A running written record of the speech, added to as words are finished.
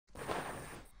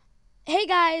Hey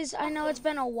guys, I know it's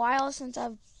been a while since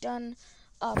I've done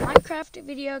a Minecraft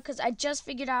video because I just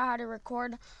figured out how to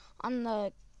record on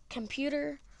the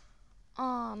computer. So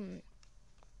I'm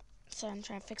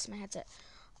trying to fix my headset.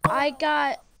 I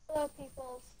got Hello,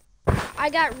 people.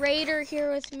 Raider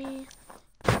here with me.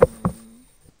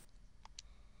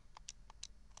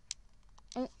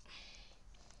 Oh,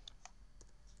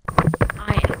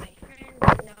 I am a friend,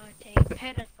 not a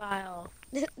pedophile.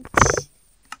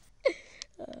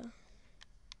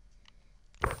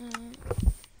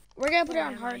 we're gonna put it Where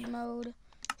on am I? hard mode.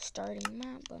 Starting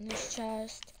map, bonus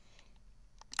chest.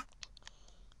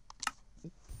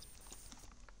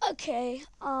 Okay,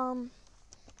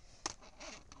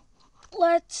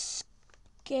 let's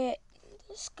get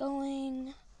this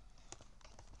going.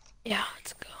 Yeah,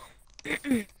 let's go.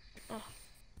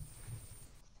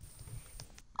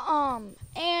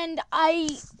 And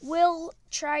I will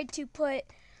try to put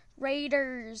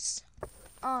Raider's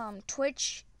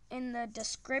Twitch in the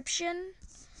description,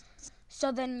 so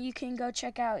then you can go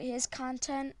check out his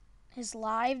content, his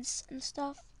lives and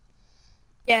stuff.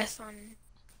 Yes, on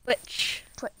Twitch.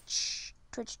 Twitch.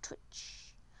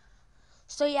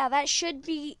 So yeah, that should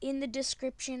be in the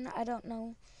description. I don't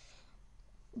know,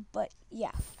 but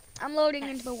yeah, I'm loading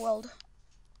into the world.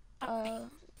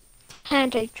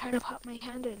 Hand, I try to pop my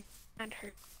hand in. Hand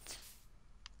hurts.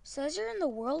 Says you're in the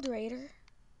world, Raider.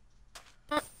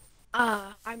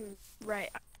 I'm right.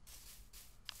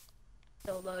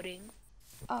 Still loading.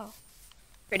 Oh,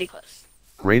 Pretty close.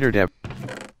 Raider Dev.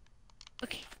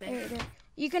 Okay, there there. it is.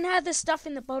 You can have the stuff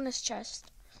in the bonus chest.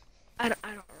 I don't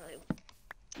really.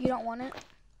 You don't want it?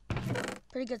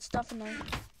 Pretty good stuff in there.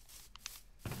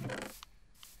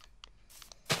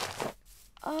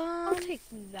 I'll take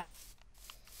that.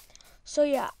 So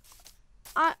yeah,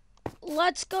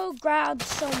 let's go grab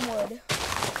some wood.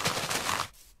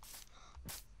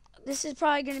 This is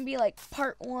probably gonna be like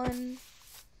part 1.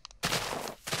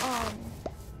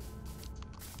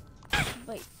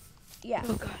 But yeah.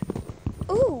 Oh god.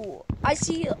 Ooh, I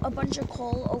see a bunch of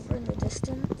coal over in the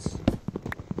distance.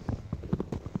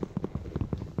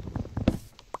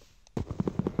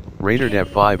 Raider Dev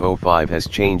 505 has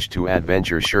changed to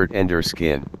adventure shirt ender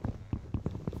skin.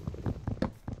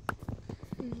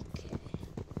 Okay.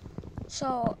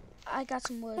 So I got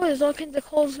some wood. Oh, there's all kinds of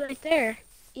coals right there.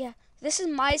 Yeah, this is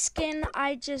my skin.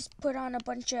 I just put on a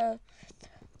bunch of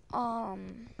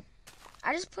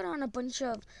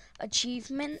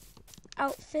achievement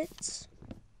outfits.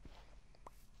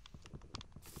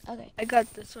 Okay. I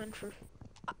got this one for.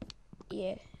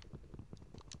 Yeah.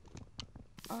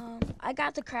 I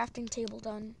got the crafting table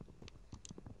done.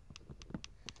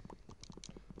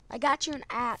 I got you an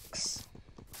axe.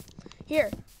 Here.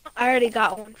 I already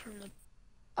got one from the.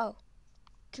 Oh.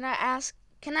 Can I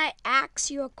ask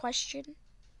you a question?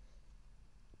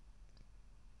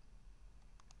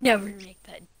 Never make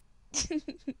that.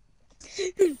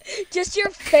 Just your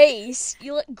face.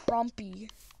 You look grumpy.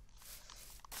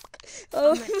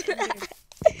 Oh.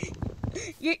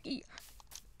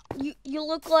 You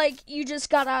look like you just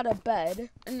got out of bed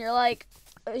and you're like,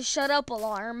 shut up,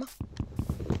 alarm.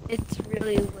 It's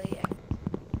really late.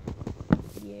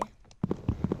 Yeah.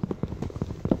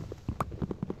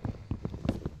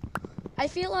 I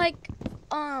feel like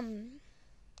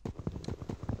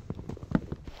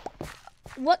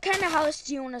what kind of house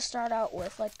do you want to start out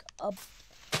with? Like a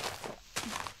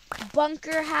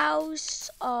bunker house?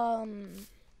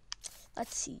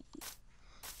 Let's see.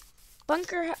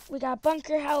 We got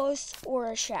bunker house or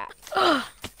a shack.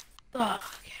 Okay.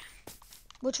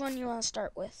 Which one you want to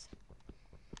start with?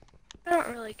 I don't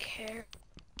really care.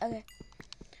 Okay.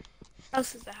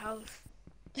 House is a house.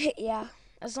 Yeah.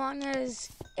 As long as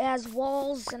it has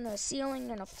walls and a ceiling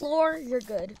and a floor, you're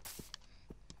good.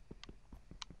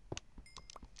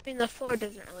 I mean, the floor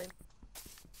doesn't really.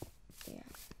 Yeah.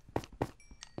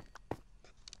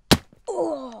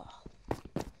 Oh.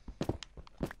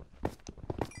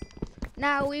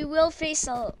 Now, we will face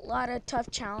a lot of tough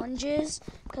challenges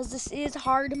because this is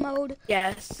hard mode.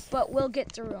 Yes. But we'll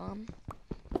get through them.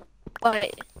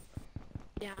 But,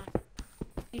 yeah.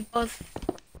 We both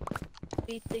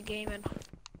beat the game and.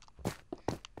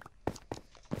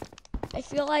 I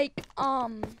feel like,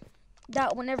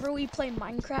 that whenever we play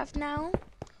Minecraft now,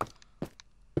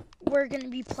 we're going to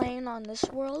be playing on this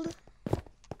world.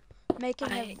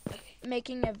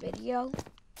 Making a video.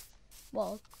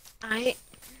 Well, I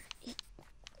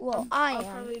I'll am.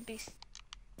 probably be.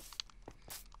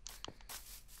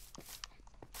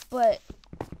 But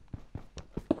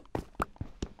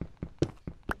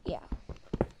yeah.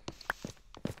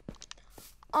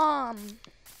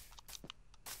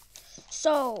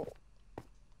 So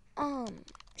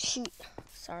shoot.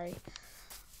 Sorry.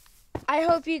 I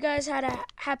hope you guys had a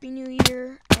happy new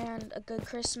year and a good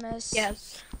Christmas.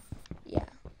 Yes. Yeah.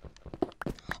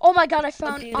 Oh my god, I Hope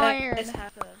found you iron. guys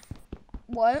have a.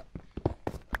 What?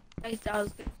 I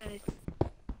was gonna.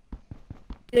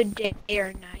 Good day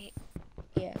or night.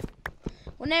 Yeah.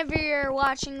 Whenever you're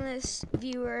watching this,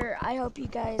 viewer, I hope you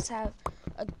guys have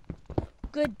a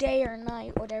good day or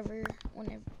night, whenever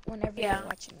Yeah. you're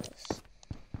watching this.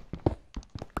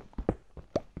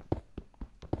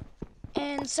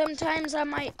 And sometimes I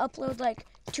might upload like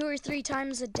 2 or 3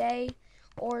 times a day,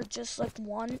 or just like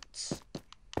once.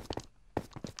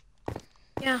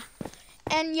 Yeah.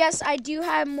 And yes, I do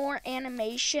have more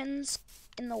animations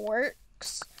in the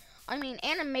works. I mean,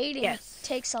 animating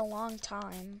takes a long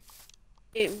time.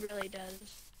 It really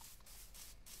does.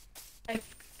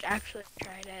 I've actually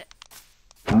tried it.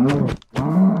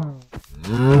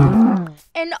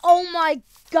 And oh my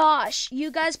gosh,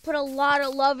 you guys put a lot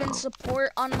of love and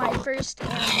support on my first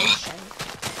animation.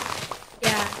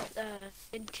 Yeah,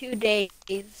 in 2 days.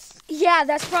 Yeah,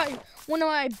 that's probably one of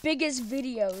my biggest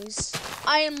videos.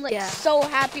 I am like so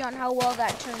happy on how well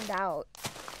that turned out.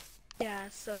 Yeah,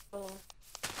 so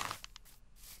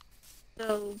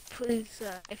please,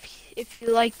 if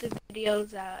you like the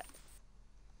videos,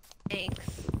 thanks.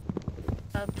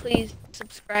 Please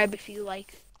subscribe if you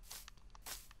like.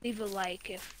 Leave a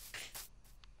like if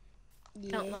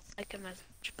you don't like them as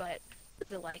much, but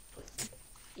leave a like, please.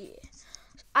 Yeah.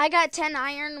 I got 10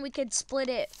 iron. We could split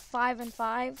it 5 and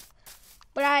 5.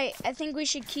 But I think we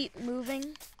should keep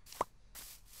moving.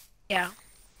 Yeah.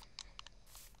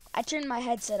 I turned my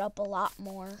headset up a lot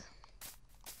more.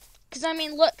 Because, I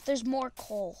mean, look, there's more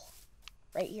coal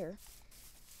right here.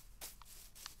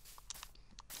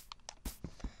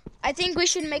 I think we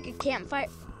should make a campfire.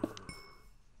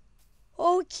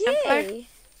 Okay. Campfire?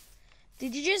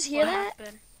 Did you just hear that?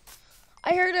 Happened?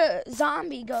 I heard a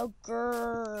zombie go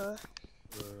grrr.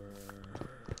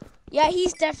 Yeah,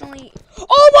 he's definitely.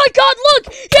 Oh my God!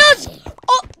 Look,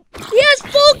 he has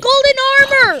full golden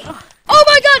armor. Oh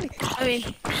my God! I mean,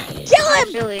 Kill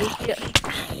him! really?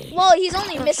 Well, he's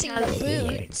only missing the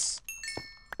boots.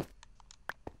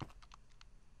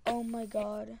 Oh my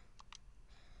God.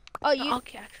 Oh, you.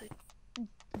 Okay, actually.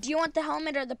 Do you want the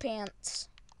helmet or the pants?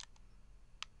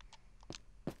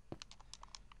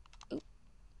 Oop.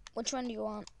 Which one do you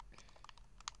want?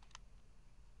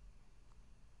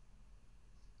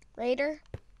 Raider?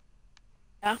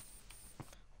 Yeah.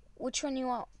 Which one you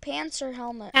want? Pants or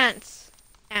helmet? Pants.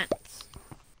 Pants.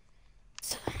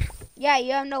 Yeah,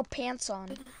 you have no pants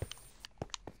on.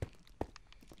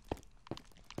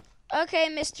 Okay,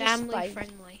 Mr. Family Spike.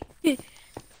 friendly.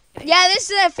 Yeah, this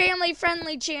is a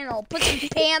family-friendly channel. Put some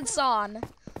pants on.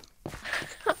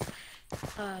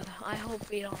 I hope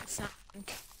we don't sound.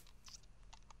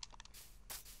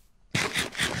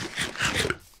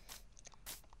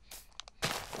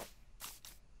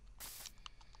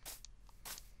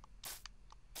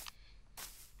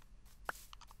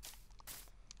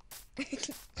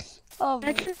 Oh my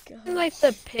Imagine God. like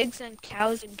the pigs and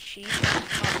cows and sheep.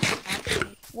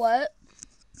 What?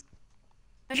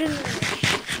 Imagine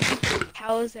the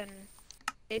cows and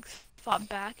pigs fought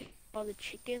back and all the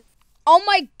chickens. Oh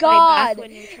my God.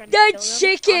 When you're trying to The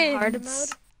kill them on hard mode.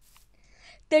 chickens.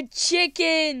 The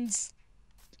chickens.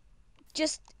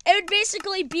 Just, it would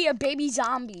basically be a baby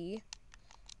zombie.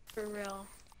 For real.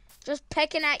 Just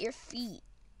pecking at your feet.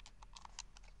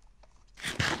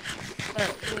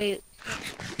 But wait,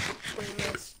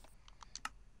 this.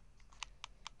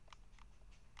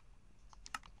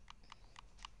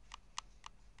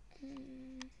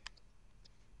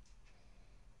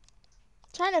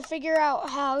 Trying to figure out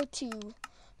how to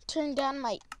turn down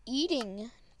my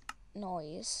eating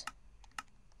noise.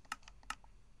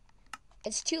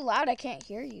 It's too loud. I can't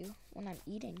hear you when I'm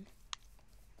eating.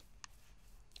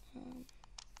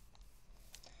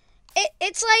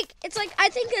 It's like I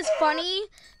think it's funny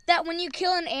that when you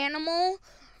kill an animal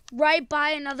right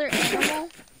by another animal.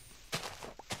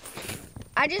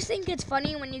 I just think it's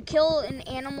funny when you kill an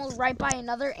animal right by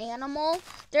another animal.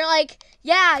 They're like,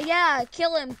 yeah,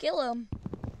 kill him.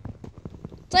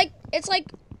 It's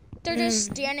like they're just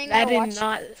standing there watching.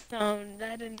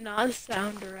 That did not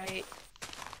sound right.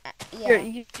 Yeah,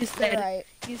 you said right.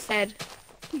 You said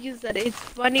it's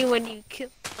funny when you kill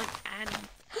an animal.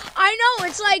 I know,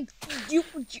 it's like you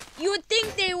would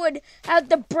think they would have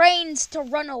the brains to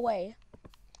run away.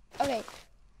 Okay.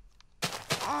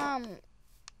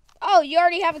 Oh, you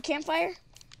already have a campfire?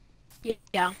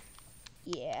 Yeah.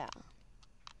 Yeah.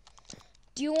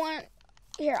 Do you want...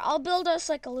 Here, I'll build us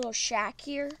like a little shack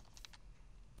here.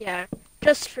 Yeah,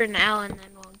 just for now, and then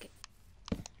we'll get...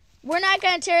 We're not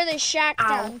going to tear this shack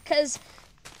down, because...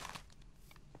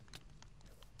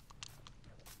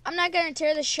 I'm not gonna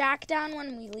tear the shack down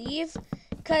when we leave,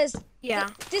 cause Yeah.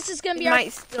 this is gonna We be our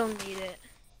might still need it.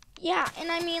 yeah.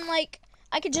 And I mean, like,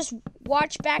 I could just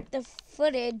watch back the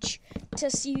footage to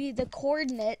see the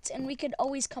coordinates, and we could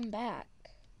always come back.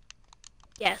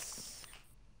 Yes.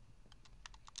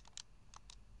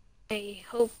 I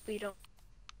hope we don't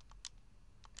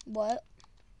What?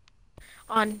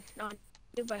 on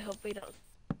YouTube. I hope we don't.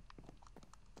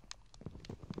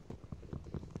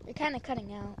 You're kind of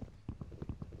cutting out.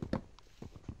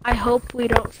 I hope we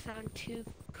don't sound too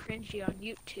cringy on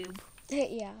YouTube.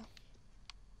 Yeah.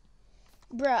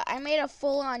 Bruh, I made a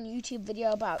full-on YouTube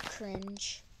video about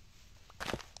cringe.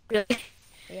 Really?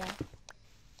 Yeah.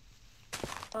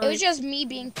 It was just me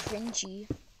being cringy.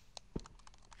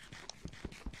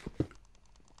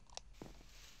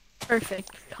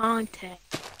 Perfect content.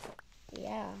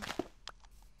 Yeah.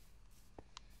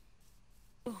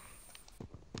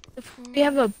 If we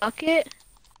have a bucket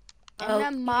And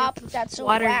a mop, this that's a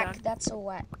water whack. gun. That's a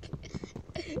whack.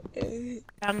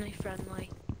 Family friendly.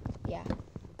 Yeah.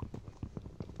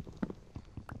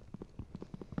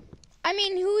 I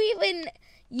mean, who even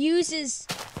uses...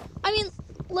 I mean,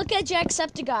 look at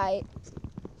Jacksepticeye.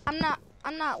 I'm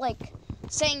not like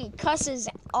saying he cusses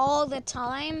all the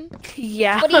time,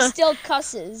 Yeah. but he still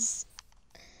cusses.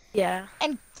 Yeah.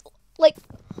 And like,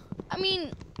 I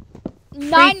mean,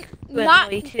 nine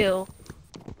Frequently too.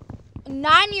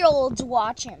 9-year-olds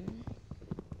watch him.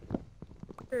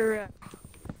 For,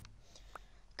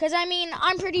 Cause I mean,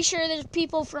 I'm pretty sure there's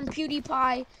people from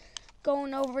PewDiePie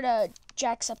going over to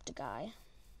Jacksepticeye.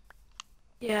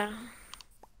 yeah.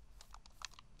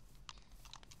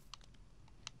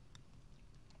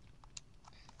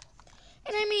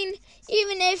 And I mean,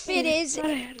 even if it is, Thought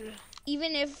I had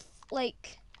even if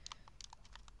like,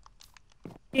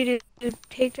 Need to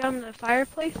take down the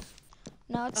fireplace.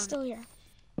 no, it's still here.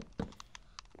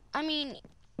 I mean,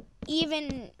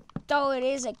 even though it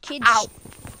is a kids, Ow.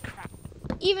 Crap.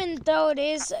 even though it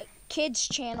is a kids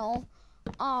channel,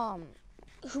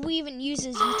 who even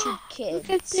uses YouTube Kids?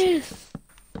 Look at this.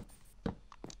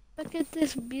 Look at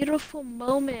this beautiful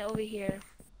moment over here.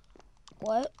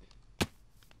 What?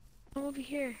 Come over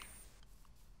here.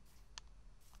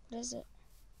 What is it?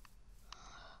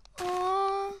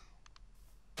 Aww.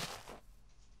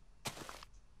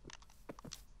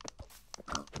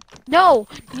 No!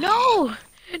 No!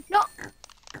 No!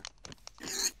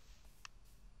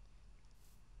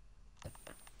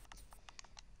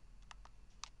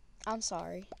 I'm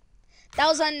sorry. That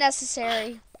was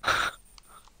unnecessary.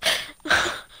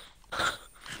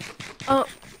 Oh,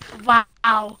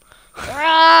 wow.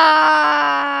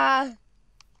 Ah!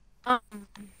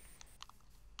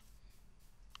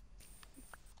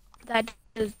 That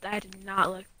did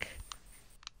not look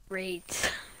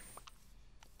great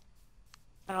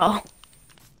at all.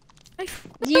 I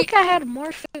think I had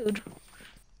more food.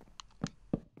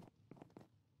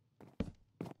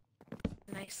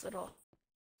 Nice little.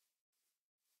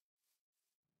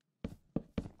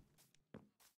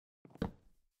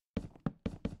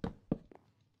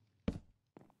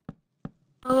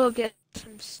 I'll go get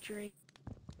some string.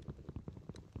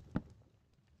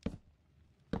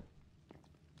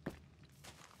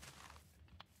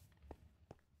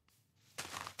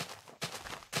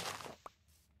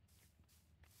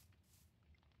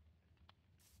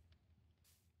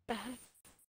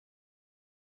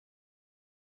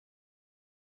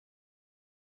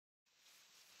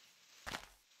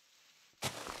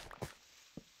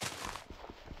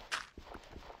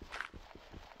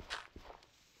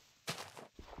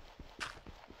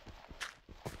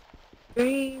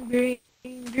 Dream, dream,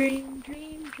 dream,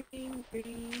 dream, dream,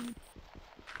 dream.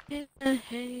 In a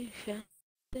haze,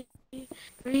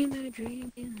 dream a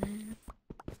dream, dream,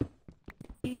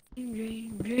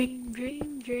 dream, dream,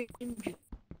 dream, dream, dream.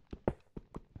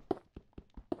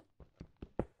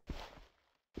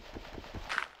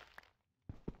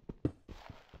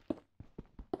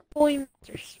 Holy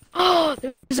monsters. Oh,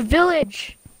 there's a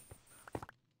village.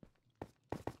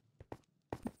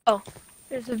 Oh,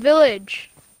 there's a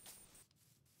village.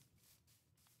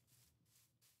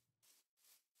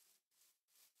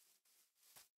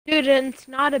 Dude, and it's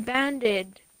not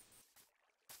abandoned.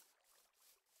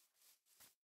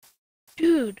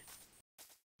 Dude.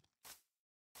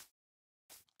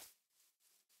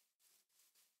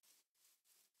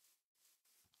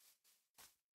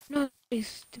 No, you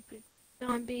stupid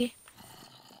zombie.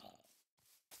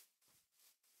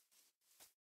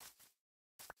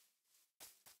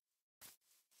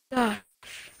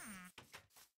 Gosh.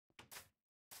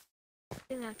 I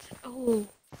think that's. Oh.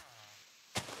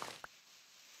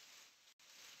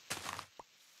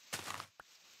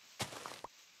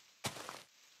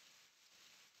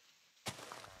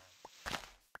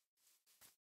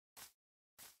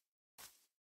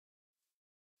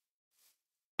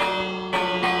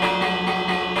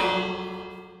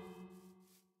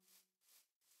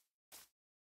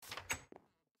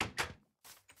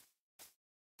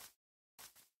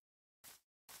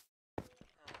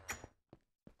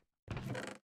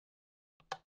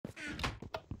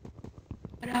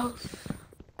 else?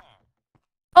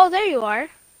 Oh, there you are.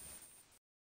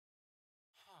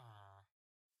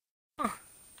 Huh.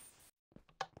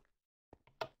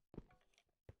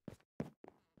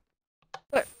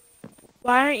 But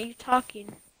why aren't you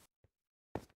talking?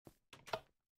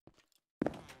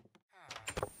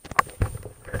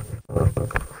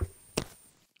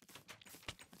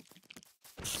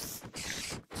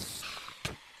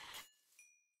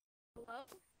 Hello?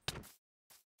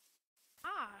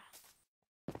 Ah.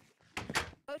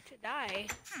 About to die.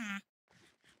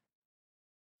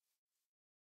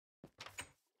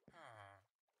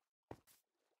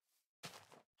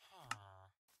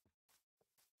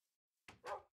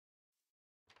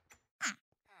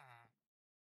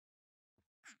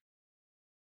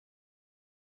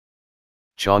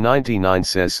 Chaw99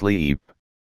 says sleep.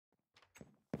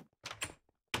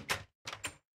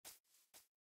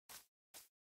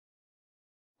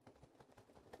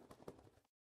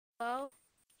 Hello?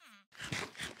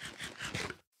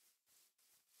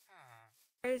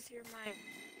 Where's your mic?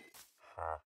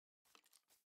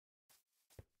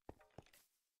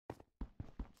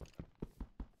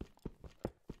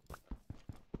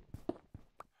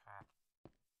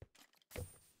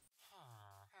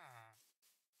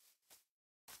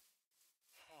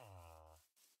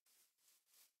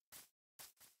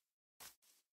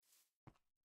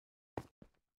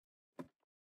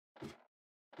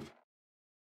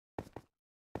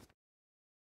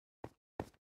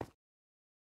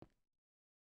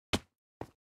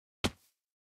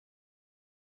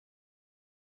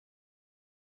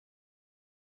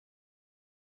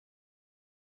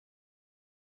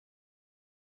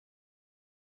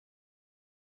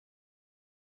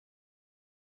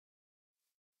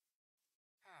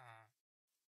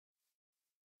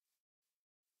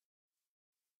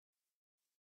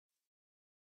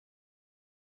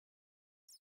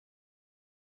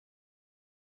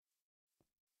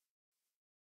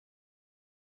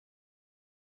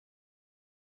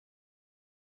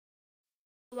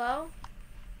 Hello?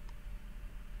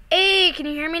 Hey, can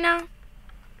you hear me now?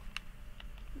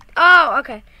 Oh,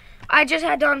 okay. I just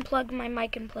had to unplug my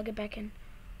mic and plug it back in.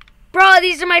 Bro,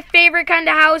 these are my favorite kind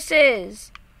of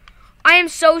houses. I am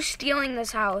so stealing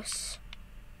this house.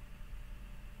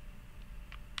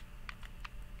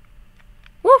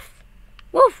 Woof.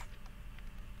 Woof.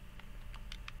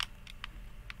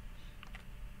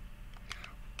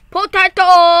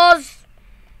 Potatoes!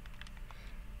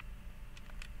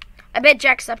 I bet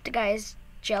Jacksepticeye is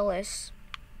jealous.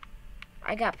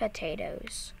 I got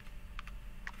potatoes.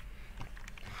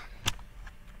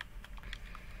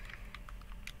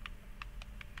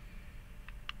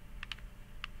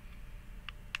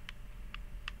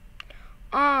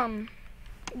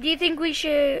 Do you think we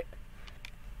should,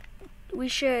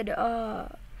 I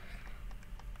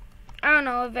don't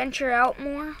know, venture out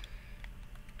more?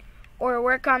 Or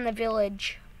work on the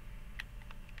village?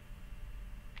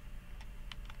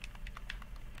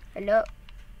 Hello?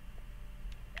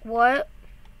 What?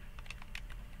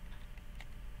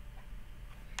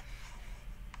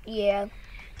 Yeah.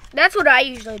 That's what I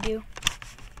usually do.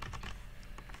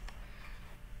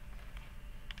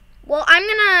 Well, I'm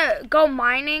gonna go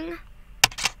mining.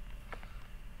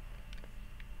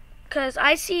 Cause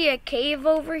I see a cave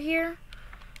over here.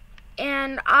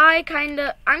 And I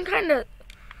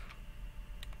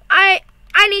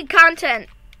need content.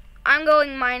 I'm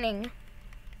going mining.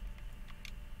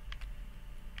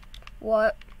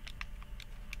 What?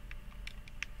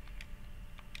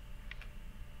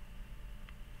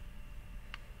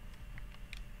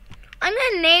 I'm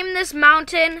gonna name this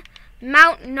mountain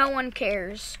Mount No One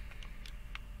Cares.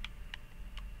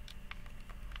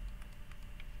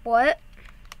 What?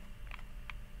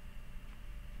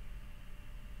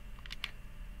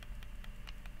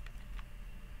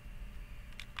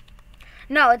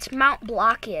 No, it's Mount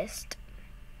Blockiest.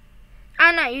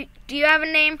 I don't know. Do you have a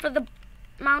name for the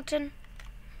mountain?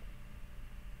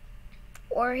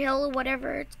 Or hill,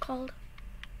 whatever it's called.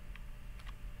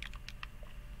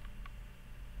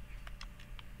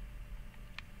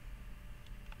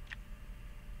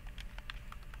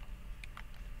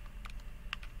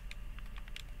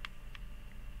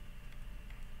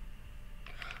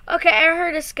 Okay, I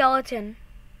heard a skeleton.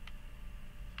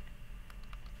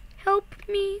 Help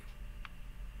me.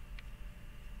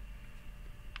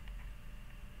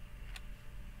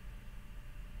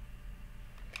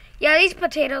 Yeah, these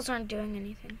potatoes aren't doing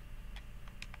anything.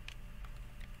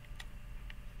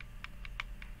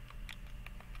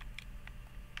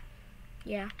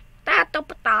 Yeah.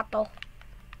 Potato.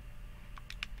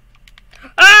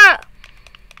 Ah!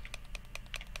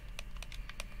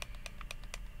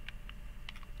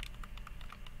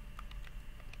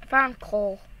 I Found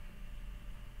coal.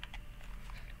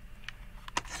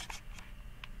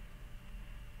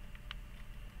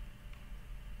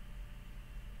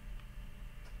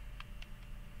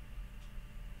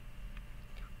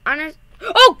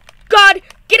 Oh God!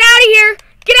 Get out of here!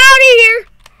 Get out of here!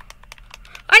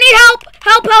 I need help!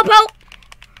 Help! Help! Help!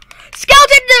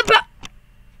 Skeleton!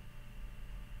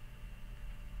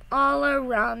 All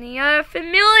around me are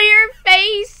familiar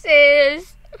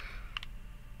faces.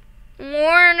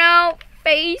 Worn out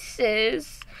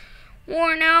faces.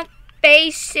 Worn out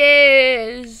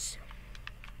faces.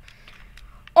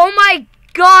 Oh my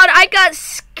God, I got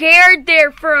scared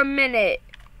there for a minute.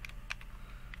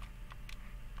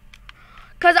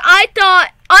 Cause I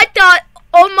thought,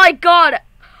 oh my God,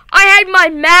 I had my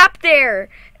map there.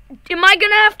 Am I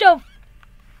gonna have to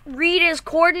read his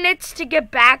coordinates to get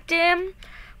back to him?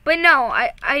 But no,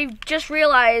 I just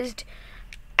realized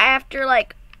after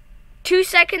like 2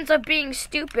 seconds of being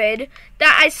stupid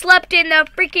that I slept in the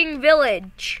freaking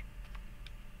village.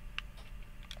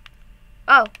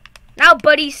 Oh, now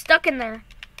Buddy's stuck in there.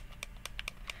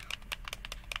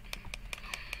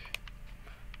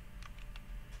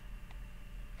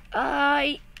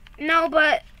 No,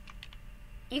 but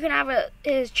you can have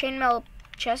his chainmail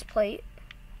chest plate.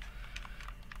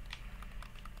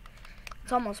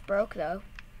 It's almost broke though.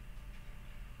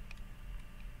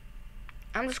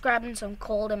 I'm just grabbing some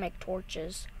coal to make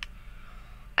torches.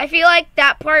 I feel like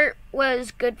that part was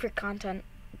good for content.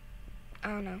 I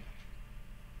don't know.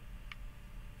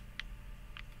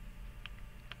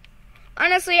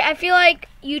 Honestly, I feel like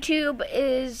YouTube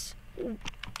is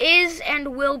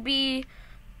and will be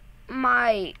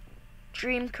my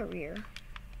dream career.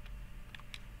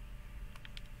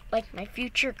 Like my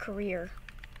future career.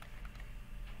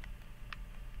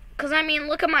 'Cause I mean,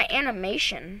 look at my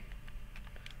animation.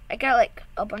 I got like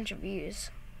a bunch of views.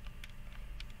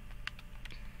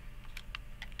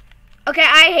 Okay,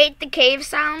 I hate the cave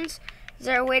sounds. Is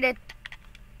there a way to...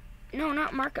 No,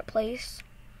 not marketplace.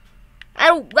 I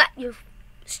don't let your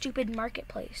stupid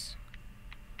marketplace.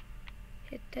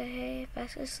 Hit the hay,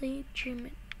 fast asleep,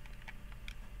 dreaming.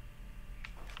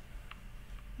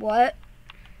 What?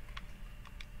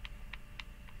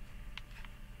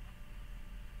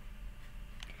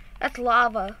 That's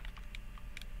lava.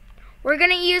 We're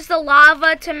gonna use the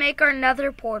lava to make our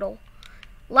nether portal.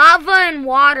 Lava and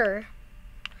water.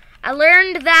 I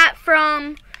learned that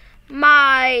from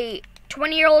my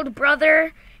 20-year-old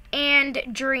brother and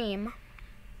Dream.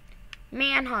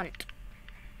 Manhunt.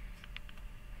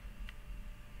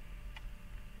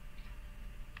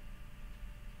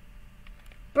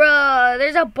 Bruh,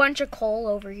 there's a bunch of coal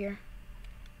over here.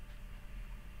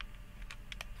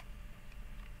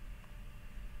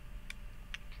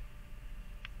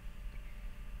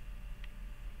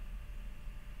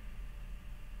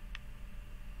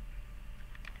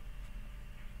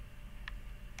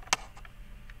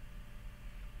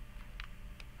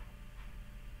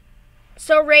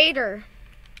 So Raider,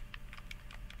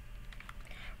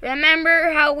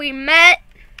 remember how we met?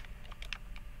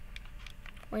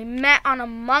 We met on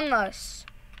Among Us.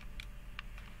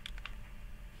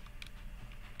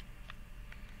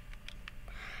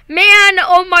 Man,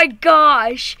 oh my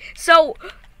gosh. So,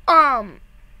 I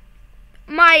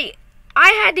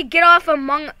had to get off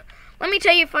Among Us. Let me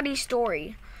tell you a funny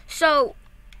story. So,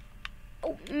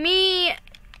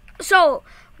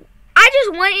 I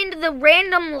just went into the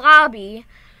random lobby,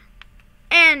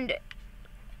 and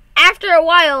after a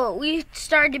while, we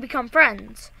started to become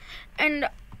friends. And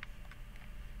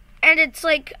it's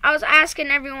like, I was asking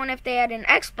everyone if they had an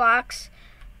Xbox,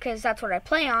 because that's what I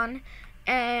play on,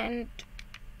 and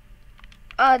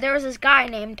there was this guy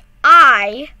named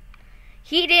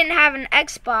he didn't have an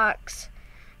Xbox,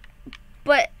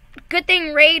 but good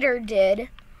thing Raider did.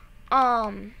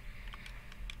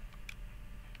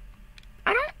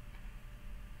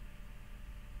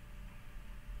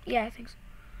 Yeah, I think so.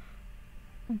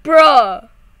 Bruh!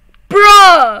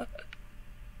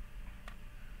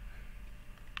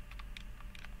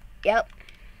 Yep.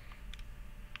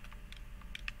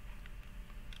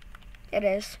 It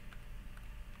is.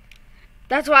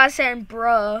 That's why I said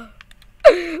bruh.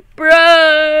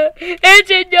 Bruh! It's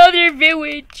another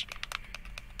village.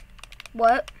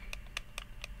 What?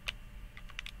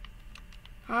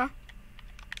 Huh?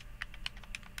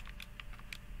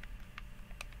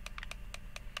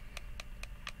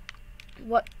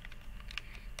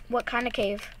 What kind of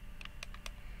cave?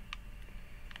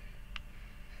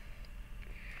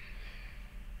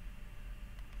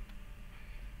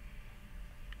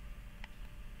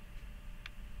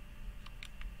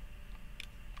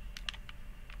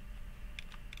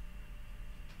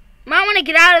 Might want to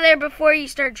get out of there before you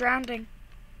start drowning.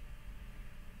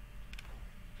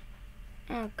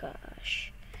 Oh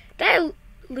gosh. Did I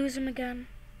lose him again?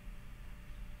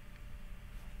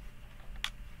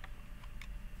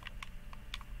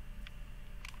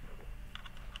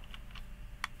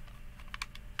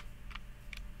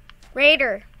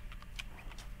 Raider.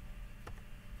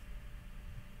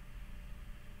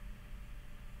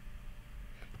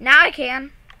 Now I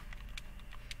can.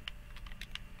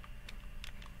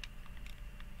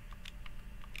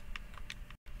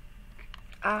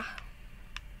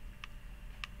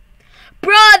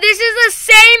 Bruh, this is the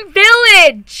same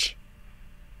village!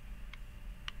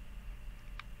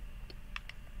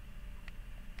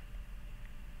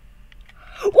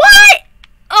 What?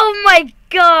 Oh my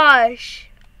gosh.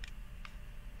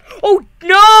 Oh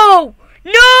no!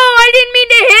 No! I didn't mean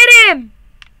to hit him!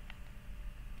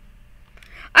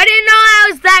 I didn't know I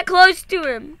was that close to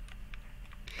him.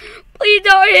 Please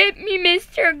don't hit me,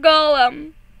 Mr.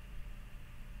 Golem.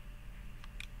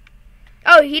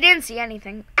 Oh, he didn't see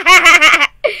anything. I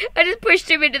just pushed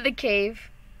him into the cave.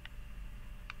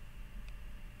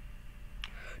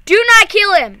 Do not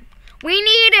kill him. We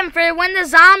need him for when the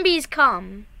zombies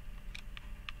come.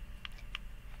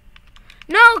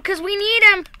 No, because we need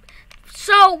him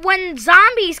so when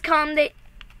zombies come,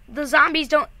 the zombies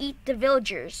don't eat the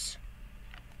villagers.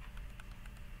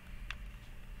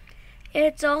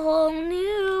 It's a whole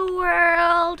new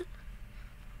world.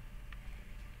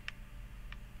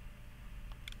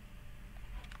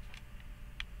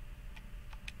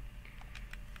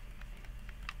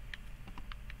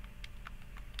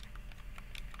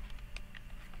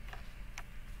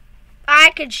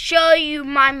 I could show you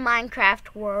my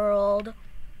Minecraft world.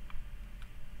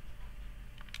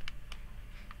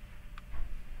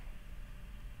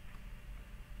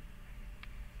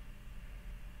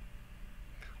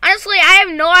 Honestly, I have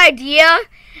no idea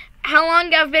how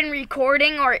long I've been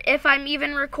recording or if I'm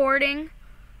even recording.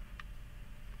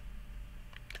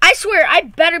 I swear, I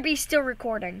better be still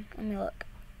recording. Let me look.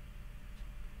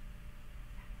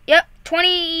 Yep,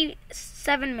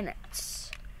 27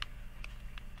 minutes.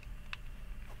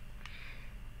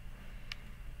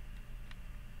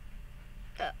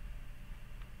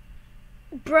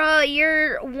 Bruh,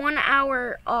 you're 1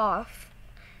 hour off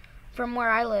from where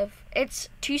I live. It's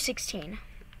 2:16.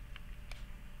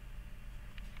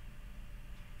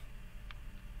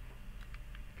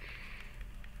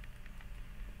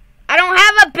 I don't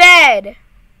have a bed.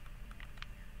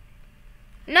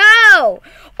 No!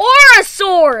 Or a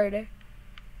sword!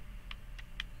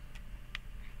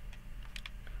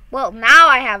 Well, now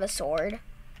I have a sword.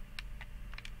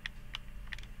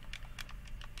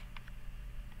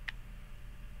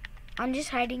 I'm just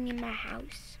hiding in my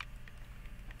house.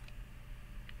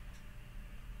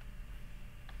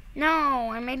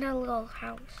 No, I made a little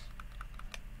house.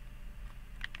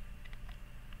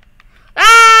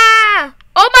 Ah!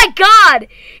 Oh my god!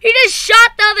 He just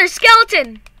shot the other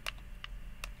skeleton!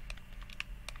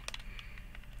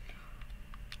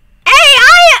 Hey,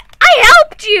 I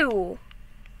helped you!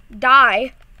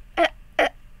 Die.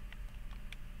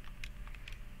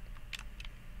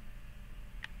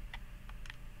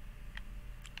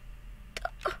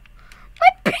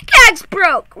 My pickaxe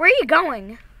broke! Where are you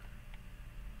going?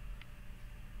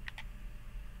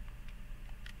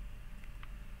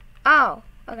 Oh,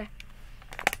 okay.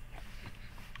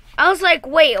 I was like,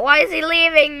 wait, why is he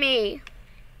leaving me?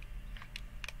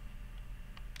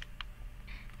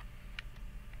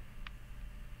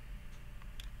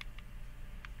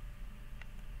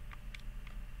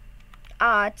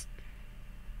 It's...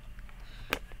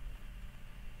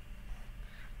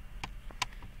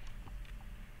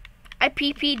 I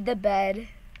pee-peed the bed.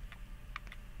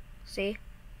 See?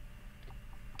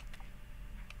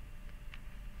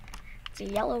 It's a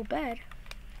yellow bed.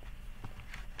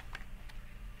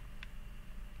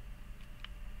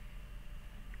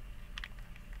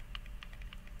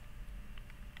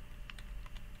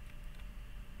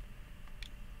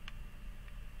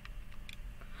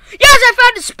 Yes, I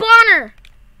found a spawner!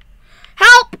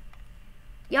 Help!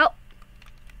 Yep.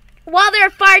 While they're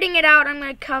fighting it out, I'm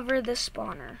gonna cover the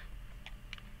spawner.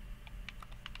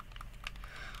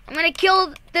 I'm gonna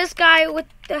kill this guy with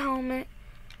the helmet.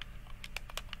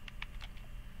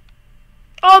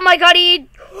 Oh my god,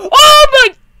 oh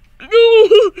my,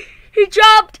 he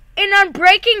dropped an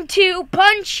unbreaking 2,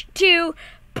 punch 2,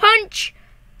 power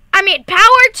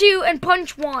 2, and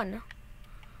punch 1.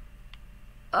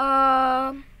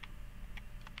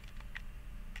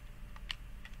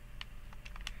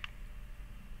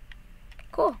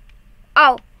 Cool.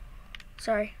 Oh,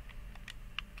 sorry.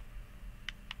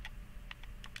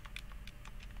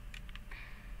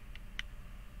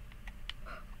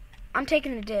 I'm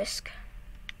taking the disc.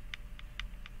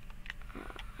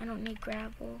 I don't need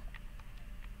gravel.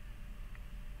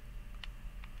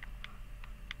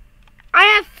 I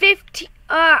have 15.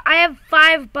 I have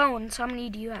 5 bones. How many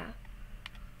do you have?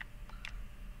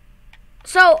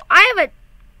 So I have a.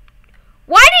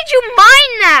 Why did you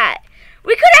mine that?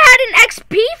 We could have had an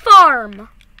XP farm.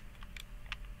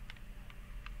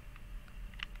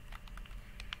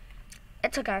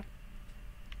 It's okay.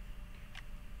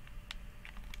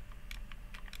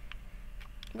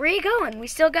 Where are you going? We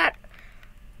still got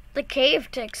the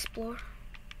cave to explore.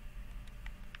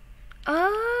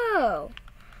 Oh.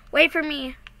 Wait for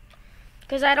me.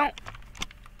 Because I don't...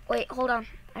 Wait, hold on.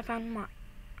 I found my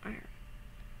iron.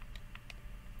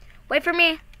 Wait for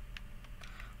me.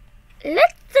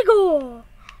 Let's go.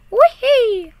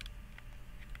 Wee-hee.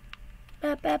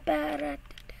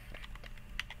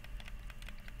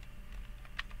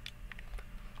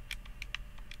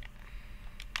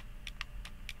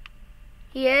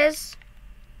 He is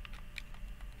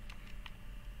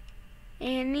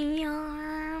in the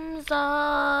arms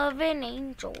of an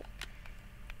angel.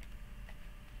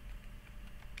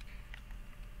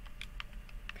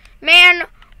 Man,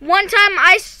 one time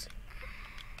I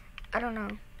don't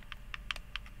know.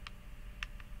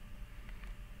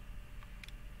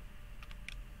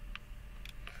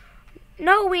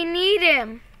 No, we need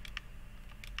him.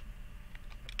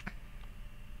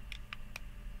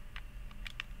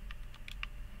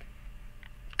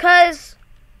 Cause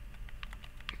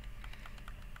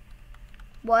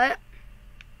what?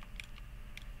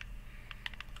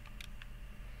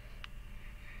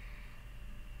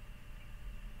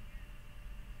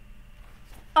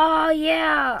 Oh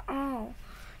yeah. Oh.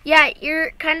 Yeah, you're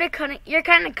kind of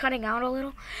cutting out a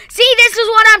little. See, this is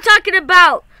what I'm talking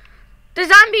about. The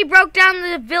zombie broke down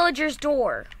the villager's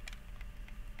door.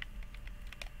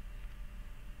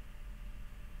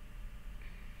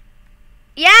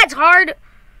 Yeah, it's hard.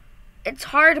 It's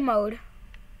hard mode.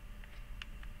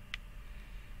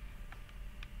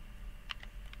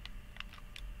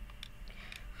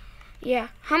 Yeah.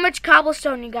 How much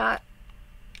cobblestone you got?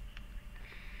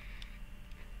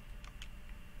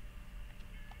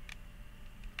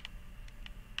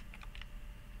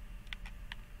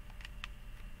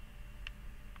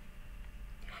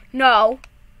 No.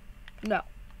 No.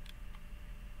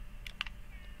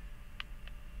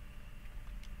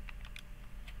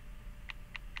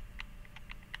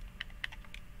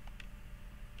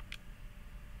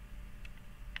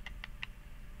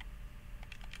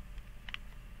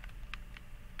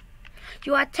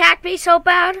 You attack me so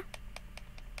bad?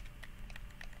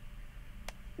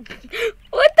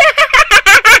 What the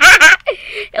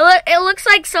It looks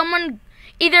like someone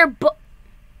either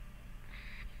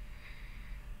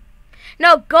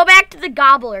No, go back to the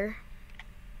gobbler.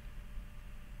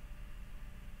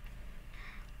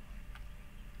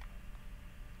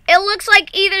 It looks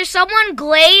like either someone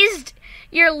glazed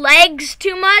your legs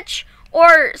too much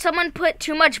or someone put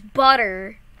too much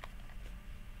butter.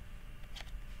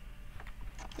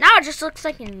 Now it just looks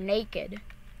like you're naked.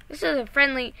 This is a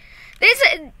friendly...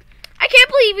 I can't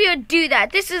believe you would do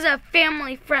that. This is a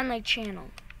family-friendly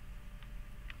channel.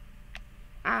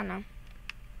 I don't know.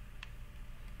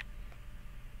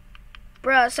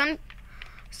 Bruh,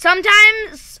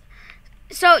 sometimes...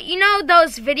 So, you know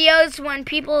those videos when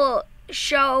people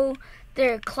show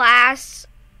their class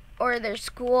or their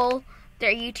school,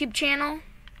 their YouTube channel?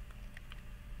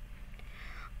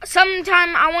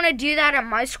 Sometimes I want to do that at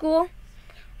my school.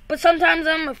 But sometimes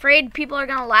I'm afraid people are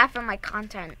going to laugh at my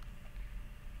content.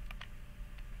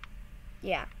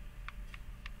 Yeah.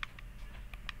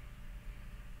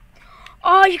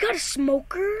 Oh, you got a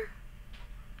smoker?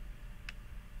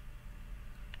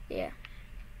 Yeah.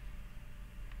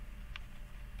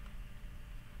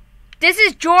 This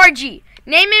is Georgie.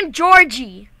 Name him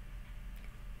Georgie.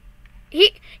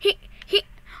 He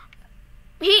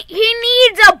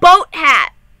needs a boat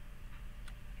hat.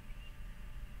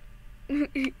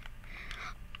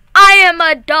 I am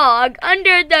a dog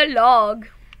under the log,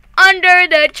 under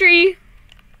the tree.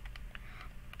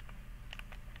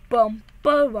 Bum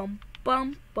bum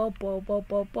bum bum bum bum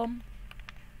bum bum.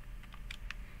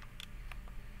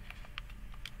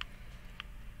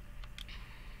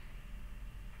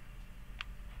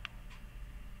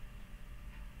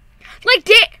 Like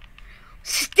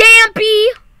Stampy,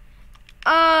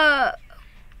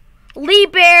 Lee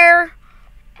Bear,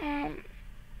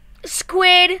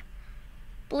 Squid,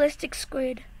 Ballistic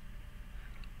Squid.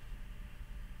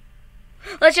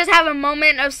 Let's just have a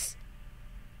moment of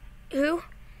who?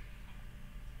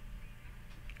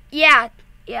 Yeah.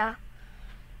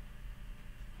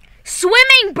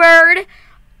 Swimming Bird,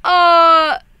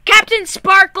 Captain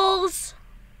Sparkles.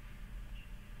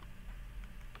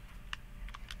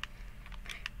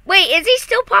 Wait, is he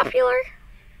still popular?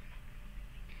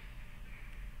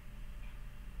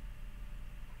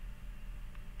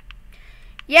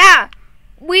 Yeah.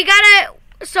 We gotta,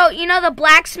 so you know the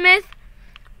blacksmith?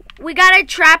 We gotta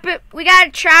trap it. We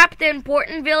gotta trap the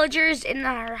important villagers in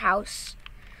our house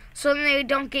so they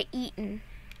don't get eaten.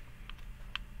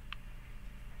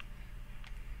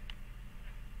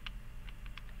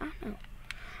 I don't know.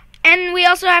 And we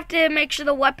also have to make sure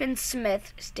the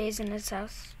weaponsmith stays in his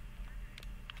house.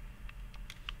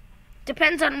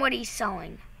 Depends on what he's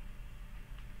selling.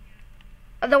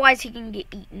 Otherwise, he can get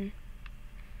eaten.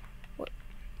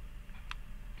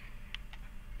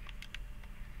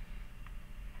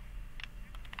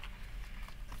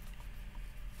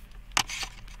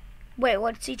 Wait,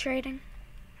 what's he trading?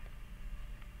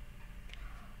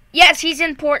 Yes, he's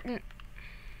important.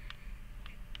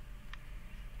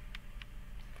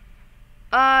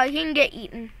 He can get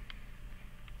eaten.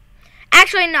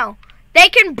 Actually, no. They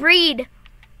can breed.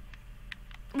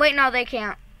 Wait, no, they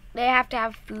can't. They have to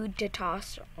have food to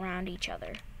toss around each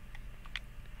other.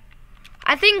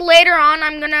 I think later on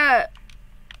I'm gonna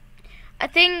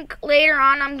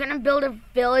build a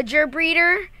villager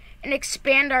breeder and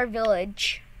expand our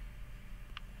village.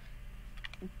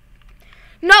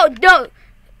 No.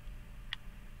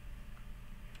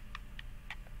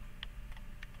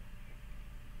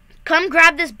 Come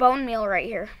grab this bone meal right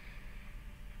here.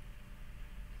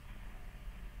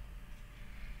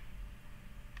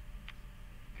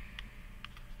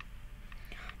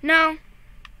 No.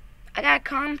 I got a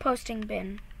composting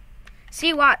bin.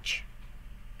 See, watch.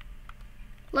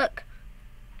 Look.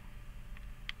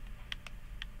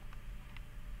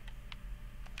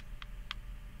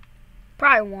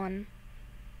 Probably one.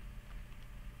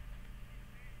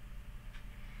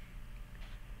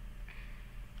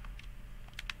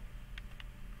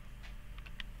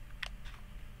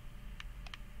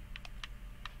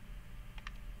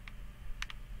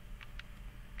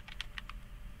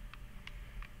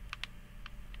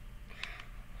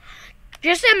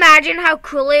 Just imagine how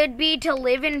cool it would be to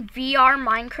live in VR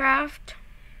Minecraft.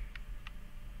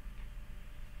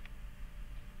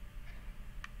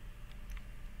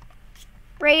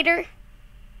 Raider.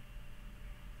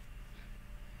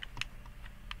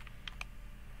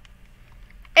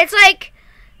 It's like...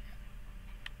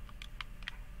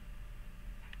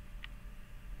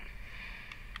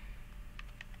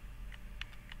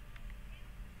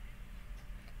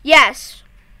 Yes.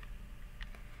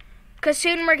 Because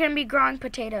soon we're going to be growing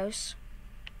potatoes.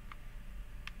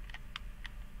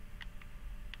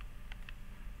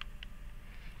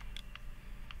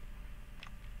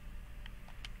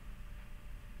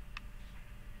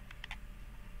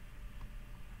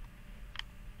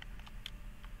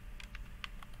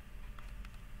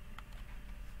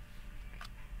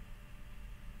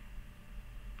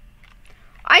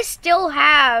 I still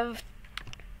have...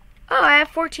 Oh, I have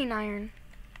 14 iron.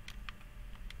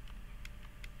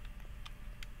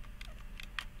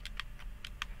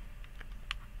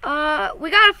 We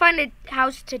gotta find a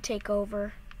house to take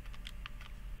over.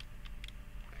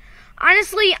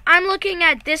 Honestly, I'm looking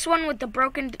at this one with the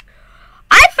broken...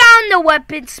 I found the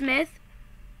weaponsmith.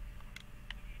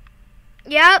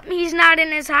 Yep, he's not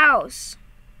in his house.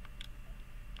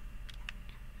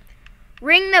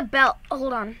 Ring the bell.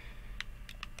 Hold on.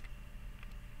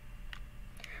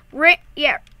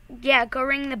 Yeah, go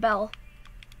ring the bell.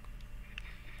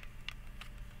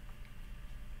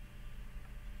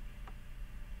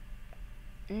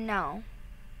 No.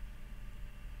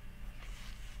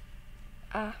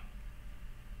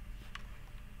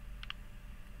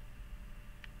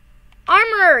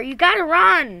 Armor, you gotta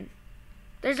run.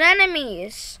 There's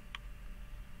enemies.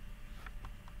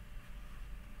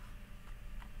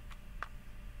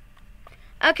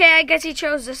 Okay, I guess he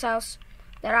chose this house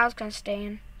that I was gonna stay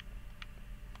in.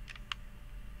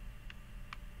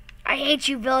 I hate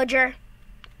you, villager.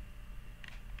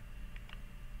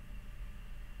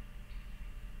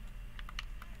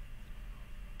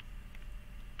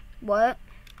 What?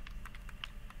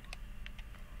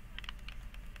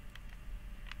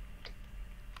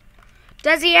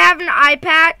 Does he have an eye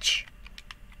patch?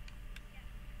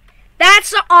 That's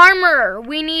the armor.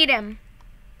 We need him.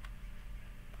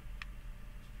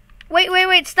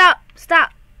 Wait, stop.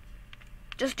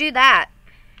 Just do that.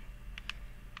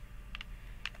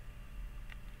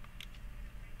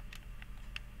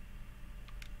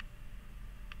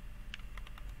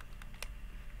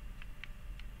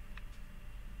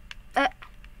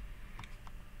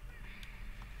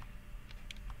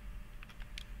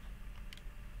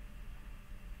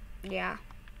 Yeah.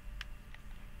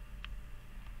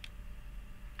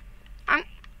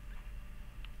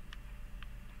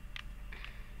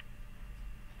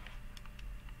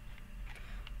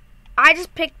 I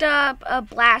just picked up a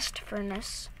blast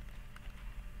furnace.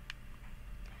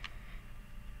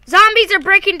 Zombies are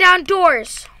breaking down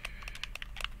doors.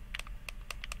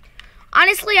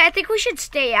 Honestly, I think we should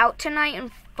stay out tonight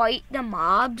and fight the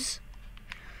mobs.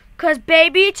 'Cause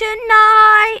baby,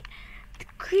 tonight the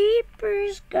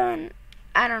creeper's gonna...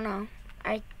 I don't know.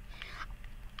 I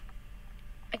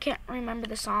can't remember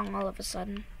the song all of a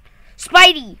sudden.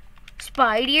 Spidey!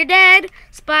 Spidey, you're dead.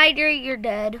 Spider, you're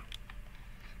dead.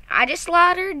 I just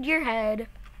slaughtered your head.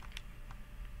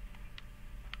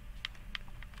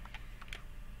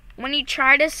 When you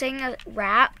try to sing a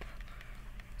rap,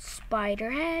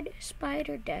 spider head,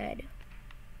 spider dead.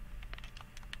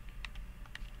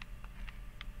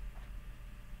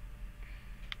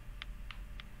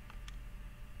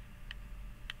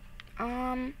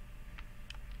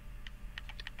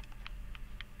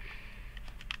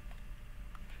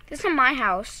 This is my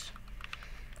house.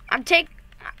 I'm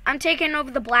taking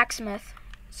over the blacksmith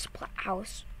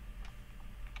house.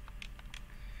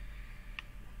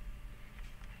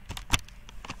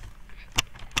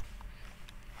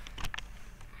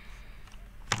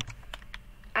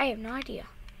 I have no idea.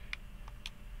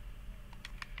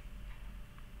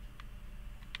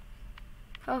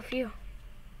 Oh, phew.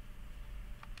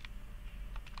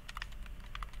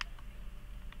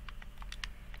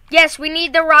 Yes, we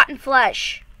need the rotten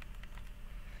flesh.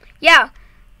 Yeah.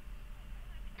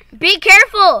 Be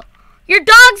careful. Your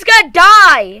dog's gonna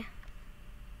die.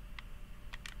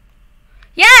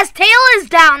 Yes, tail is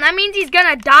down. That means he's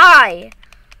gonna die.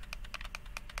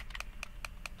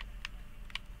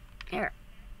 Here.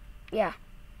 Yeah.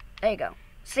 There you go.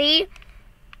 See?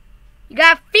 You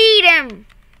gotta feed him.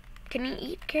 Can he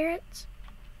eat carrots?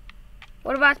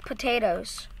 What about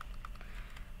potatoes?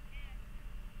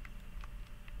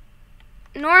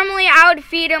 Normally, I would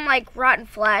feed him like rotten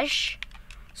flesh.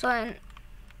 So then,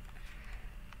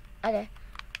 okay.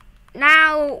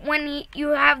 Now, when you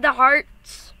have the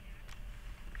hearts,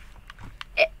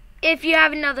 if you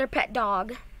have another pet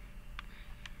dog.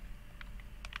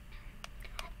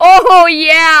 Oh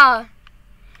yeah.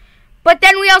 But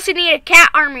then we also need a cat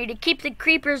army to keep the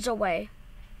creepers away.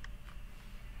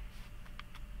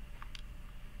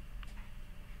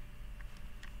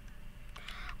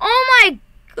 Oh my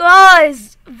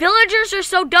gosh, villagers are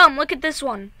so dumb. Look at this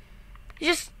one.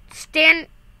 He's gonna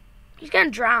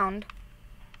drown.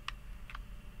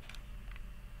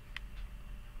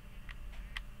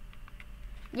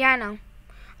 Yeah, I know.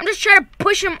 I'm just trying to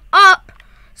push him up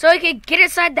so he can get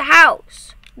inside the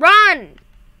house. Run,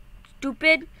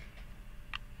 stupid.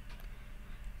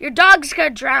 Your dog's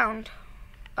got drowned.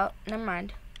 Oh, never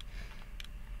mind.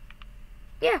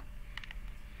 Yeah.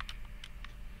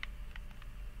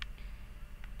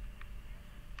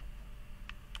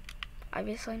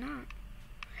 Obviously not.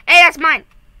 Hey, that's mine.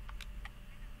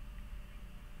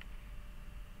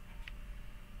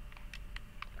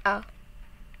 Oh.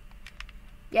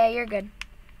 Yeah, you're good.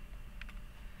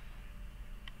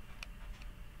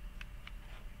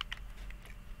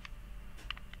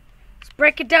 Let's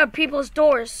break it down people's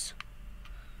doors.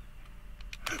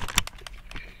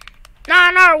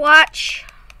 Not on our watch.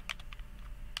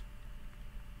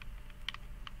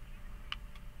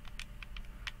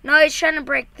 No, he's trying to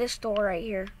break this door right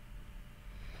here.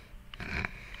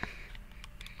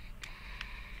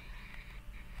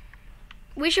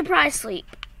 We should probably sleep.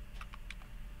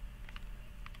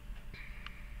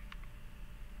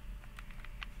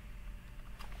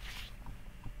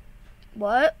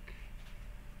 What?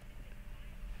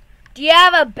 Do you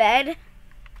have a bed?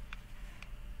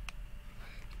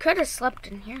 Could have slept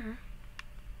in here.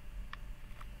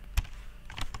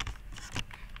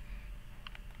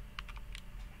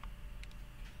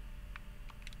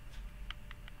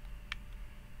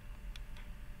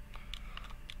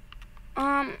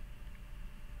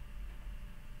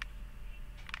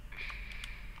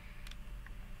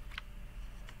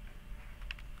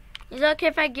 Is it okay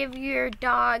if I give your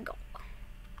dog...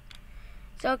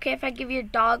 Is it okay if I give your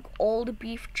dog old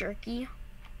beef jerky?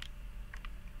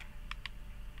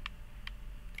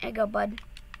 There you go, bud.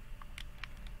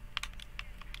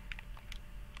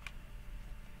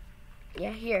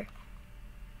 Yeah, here.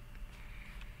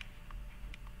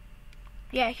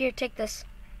 Yeah, here, take this.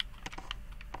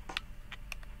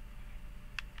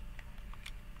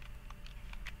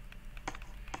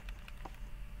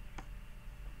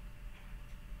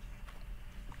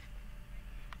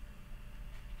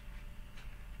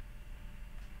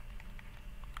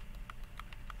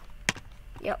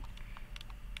 Yep.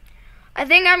 I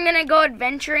think I'm gonna go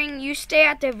adventuring. You stay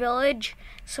at the village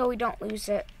so we don't lose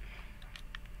it.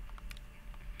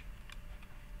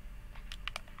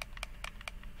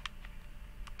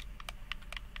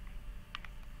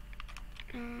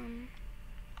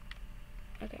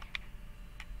 Okay.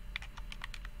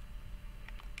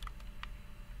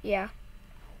 Yeah.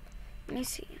 Let me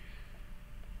see.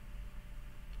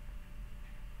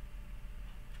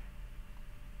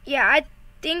 Yeah, I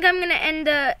think I'm gonna end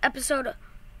the episode.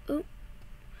 Ooh.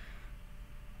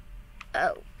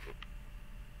 Oh.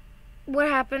 What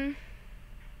happened?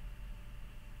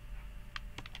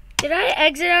 Did I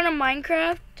exit out of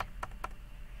Minecraft?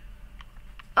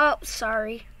 Oh,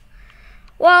 sorry.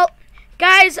 Well,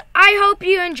 guys, I hope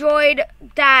you enjoyed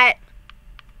that.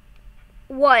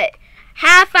 What?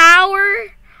 Half hour?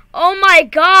 Oh my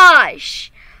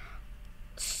gosh.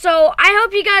 So, I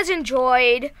hope you guys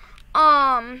enjoyed.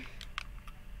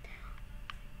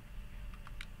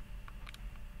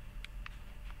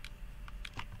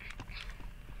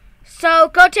 So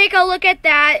go take a look at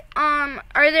that.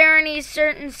 Are there any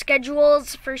certain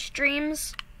schedules for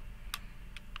streams?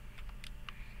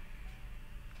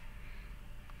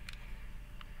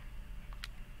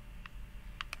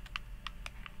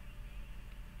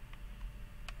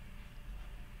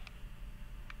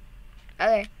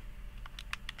 Okay.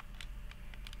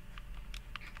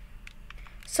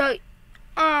 So,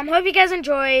 hope you guys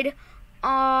enjoyed.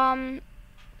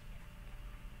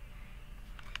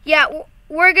 Yeah,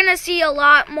 we're gonna see a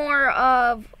lot more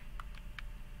of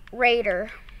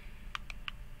Raider.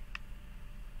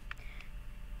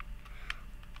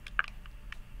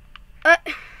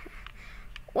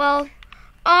 Well,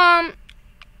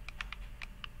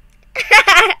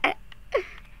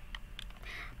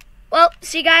 well,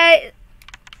 see you guys.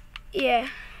 Yeah.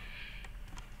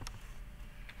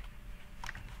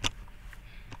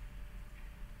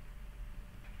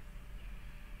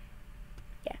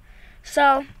 Yeah.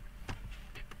 So,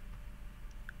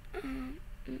 I'm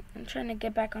trying to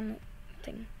get back on the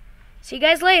thing. See you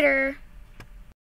guys later.